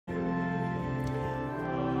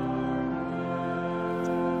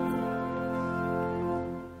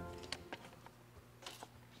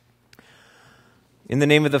In the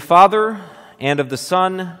name of the Father, and of the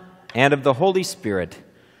Son, and of the Holy Spirit.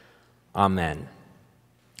 Amen.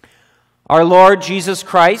 Our Lord Jesus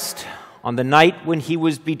Christ, on the night when he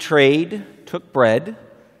was betrayed, took bread,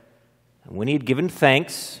 and when he had given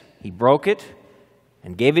thanks, he broke it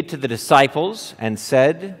and gave it to the disciples and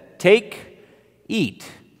said, "Take, eat.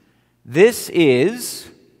 This is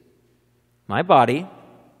my body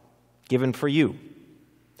given for you."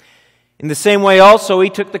 In the same way also he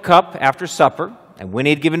took the cup after supper, and when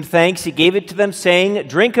he had given thanks, he gave it to them, saying,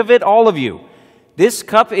 "Drink of it, all of you. This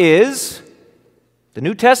cup is the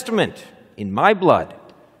New Testament in my blood,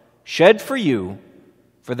 shed for you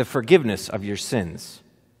for the forgiveness of your sins."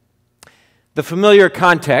 The familiar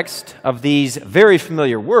context of these very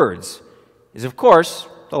familiar words is, of course,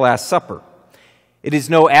 the Last Supper. It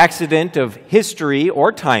is no accident of history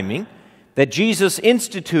or timing that Jesus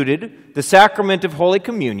instituted the sacrament of Holy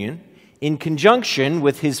Communion in conjunction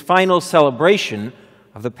with his final celebration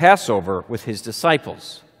of the Passover with his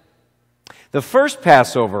disciples. The first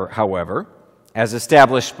Passover, however, as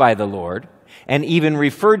established by the Lord, and even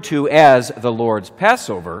referred to as the Lord's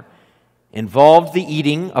Passover, involved the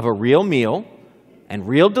eating of a real meal and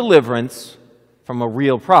real deliverance from a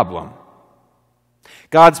real problem.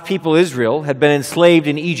 God's people Israel had been enslaved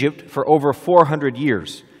in Egypt for over 400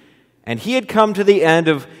 years, and he had come to the end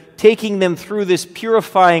of taking them through this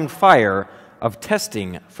purifying fire of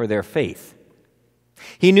testing for their faith.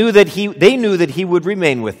 They knew that he would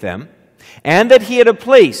remain with them, and that he had a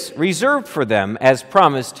place reserved for them as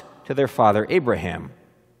promised to their father Abraham.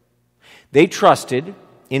 They trusted,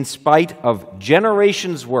 in spite of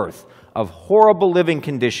generations' worth of horrible living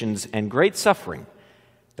conditions and great suffering,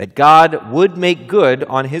 that God would make good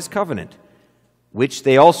on his covenant, which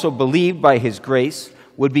they also believed by his grace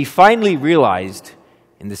would be finally realized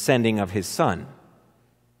in the sending of his Son.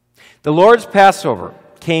 The Lord's Passover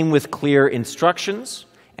came with clear instructions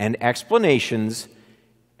and explanations,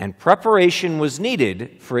 and preparation was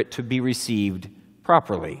needed for it to be received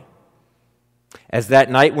properly. As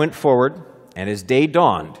that night went forward and as day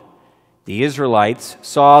dawned, the Israelites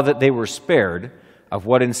saw that they were spared of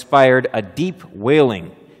what inspired a deep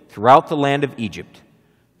wailing throughout the land of Egypt,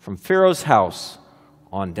 from Pharaoh's house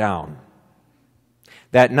on down.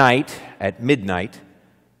 That night, at midnight,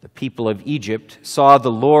 the people of Egypt saw the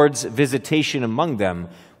Lord's visitation among them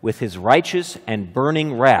with his righteous and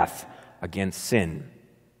burning wrath against sin.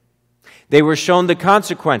 They were shown the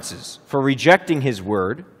consequences for rejecting his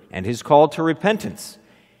word and his call to repentance,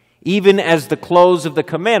 even as the close of the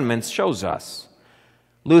commandments shows us.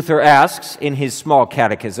 Luther asks in his small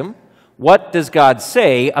catechism, what does God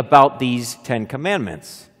say about these 10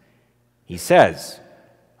 commandments? He says,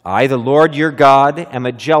 "I, the Lord your God, am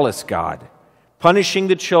a jealous God, punishing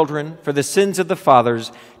the children for the sins of the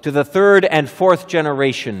fathers to the 3rd and 4th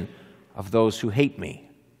generation of those who hate me."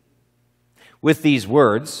 With these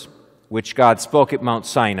words, which God spoke at Mount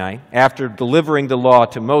Sinai after delivering the law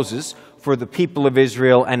to Moses for the people of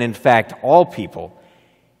Israel, and in fact all people,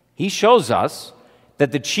 he shows us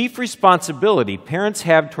that the chief responsibility parents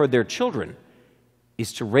have toward their children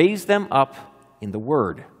is to raise them up in the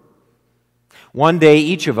Word. One day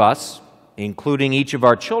each of us, including each of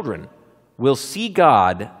our children, will see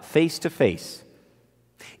God face to face.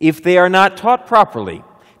 If they are not taught properly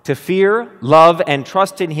to fear, love, and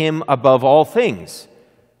trust in him above all things,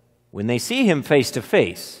 when they see him face to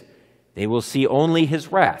face, they will see only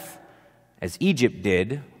his wrath, as Egypt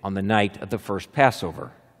did on the night of the first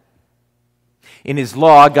Passover. In his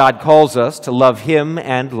law, God calls us to love him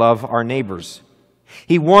and love our neighbors.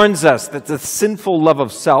 He warns us that the sinful love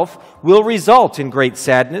of self will result in great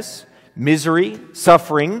sadness, misery,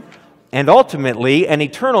 suffering, and ultimately an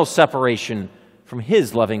eternal separation from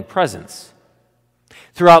his loving presence.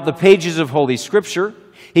 Throughout the pages of Holy Scripture,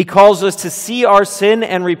 he calls us to see our sin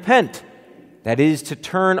and repent, that is, to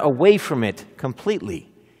turn away from it completely.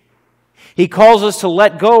 He calls us to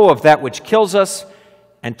let go of that which kills us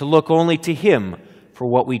and to look only to him for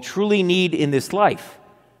what we truly need in this life,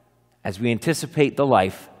 as we anticipate the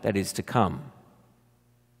life that is to come.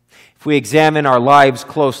 If we examine our lives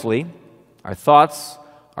closely, our thoughts,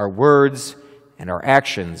 our words, and our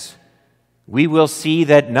actions, we will see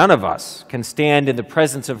that none of us can stand in the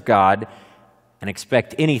presence of God and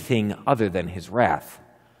expect anything other than his wrath.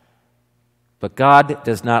 But God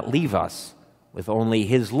does not leave us with only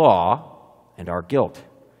his law and our guilt.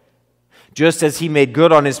 Just as he made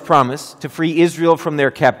good on his promise to free Israel from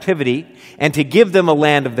their captivity and to give them a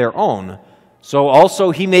land of their own, so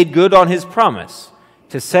also he made good on his promise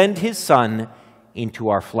to send his Son into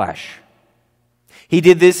our flesh. He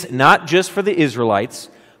did this not just for the Israelites,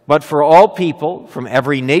 but for all people from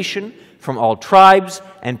every nation, from all tribes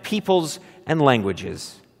and peoples and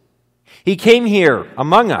languages. He came here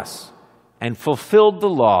among us and fulfilled the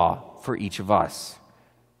law for each of us.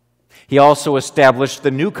 He also established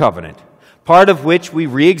the new covenant, part of which we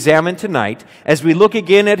re-examine tonight as we look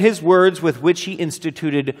again at his words with which he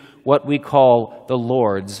instituted what we call the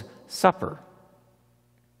Lord's Supper.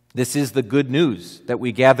 This is the good news that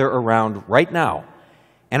we gather around right now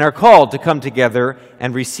and are called to come together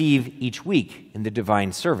and receive each week in the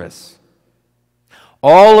divine service.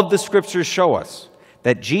 All of the scriptures show us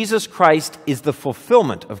that Jesus Christ is the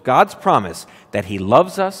fulfillment of God's promise that he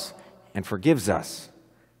loves us and forgives us.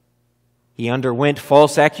 He underwent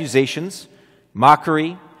false accusations,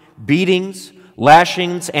 mockery, beatings,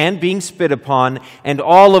 lashings, and being spit upon, and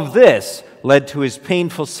all of this led to his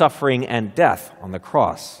painful suffering and death on the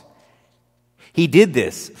cross. He did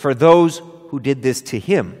this for those who did this to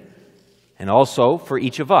him, and also for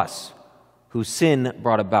each of us whose sin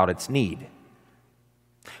brought about its need.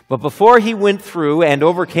 But before he went through and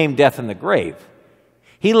overcame death in the grave,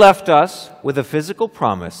 he left us with a physical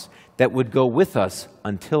promise that would go with us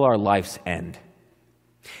until our life's end.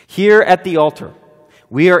 Here at the altar,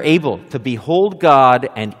 we are able to behold God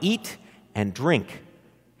and eat and drink,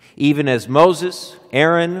 even as Moses,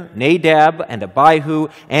 Aaron, Nadab, and Abihu,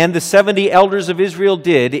 and the 70 elders of Israel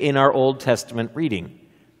did in our Old Testament reading.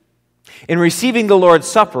 In receiving the Lord's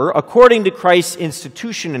Supper, according to Christ's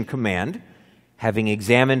institution and command, having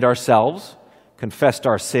examined ourselves, confessed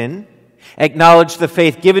our sin, acknowledged the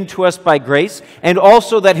faith given to us by grace, and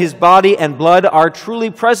also that his body and blood are truly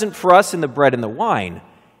present for us in the bread and the wine,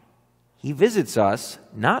 he visits us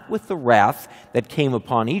not with the wrath that came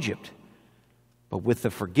upon Egypt, but with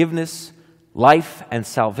the forgiveness, life, and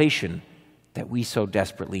salvation that we so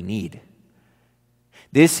desperately need.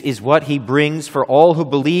 This is what he brings for all who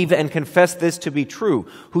believe and confess this to be true,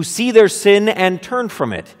 who see their sin and turn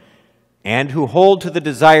from it, and who hold to the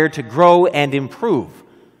desire to grow and improve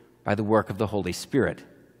by the work of the Holy Spirit.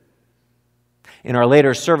 In our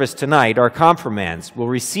later service tonight, our confirmands will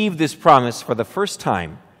receive this promise for the first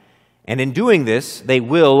time, and in doing this, they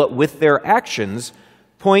will, with their actions,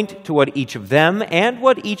 point to what each of them and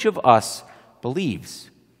what each of us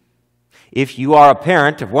believes. If you are a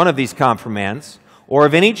parent of one of these confirmands, or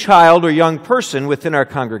of any child or young person within our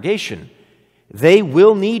congregation, they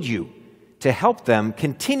will need you to help them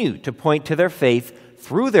continue to point to their faith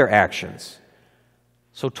through their actions.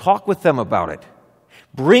 So talk with them about it.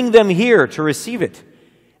 Bring them here to receive it,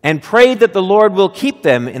 and pray that the Lord will keep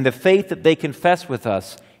them in the faith that they confess with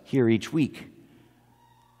us here each week.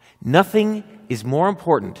 Nothing is more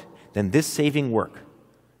important than this saving work,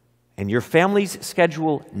 and your family's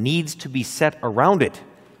schedule needs to be set around it,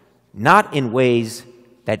 not in ways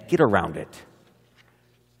that get around it.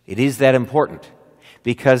 It is that important,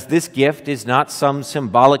 because this gift is not some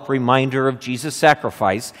symbolic reminder of Jesus'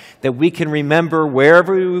 sacrifice that we can remember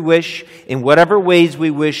wherever we wish, in whatever ways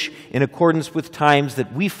we wish, in accordance with times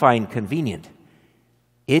that we find convenient.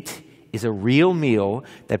 It is a real meal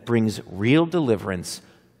that brings real deliverance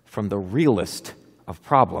from the realest of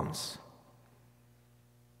problems.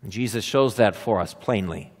 And Jesus shows that for us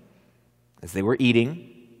plainly. As they were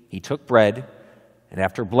eating, he took bread, and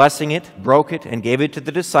after blessing it, broke it, and gave it to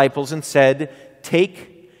the disciples and said,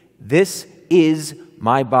 "Take, this is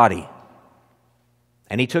my body."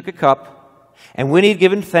 And he took a cup, and when he had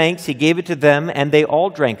given thanks, he gave it to them, and they all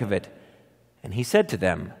drank of it. And he said to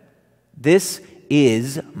them, "This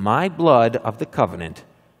is my blood of the covenant,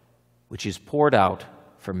 which is poured out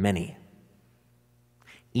for many."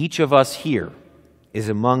 Each of us here is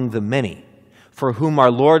among the many for whom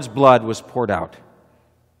our Lord's blood was poured out.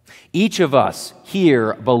 Each of us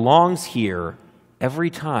here belongs here every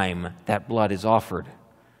time that blood is offered.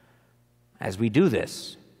 As we do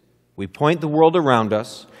this, we point the world around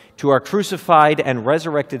us to our crucified and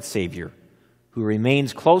resurrected Savior, who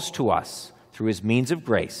remains close to us through his means of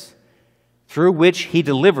grace, through which he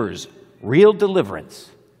delivers real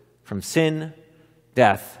deliverance from sin,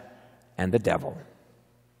 death, and the devil.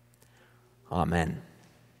 Amen.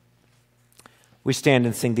 We stand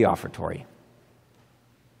and sing the offertory.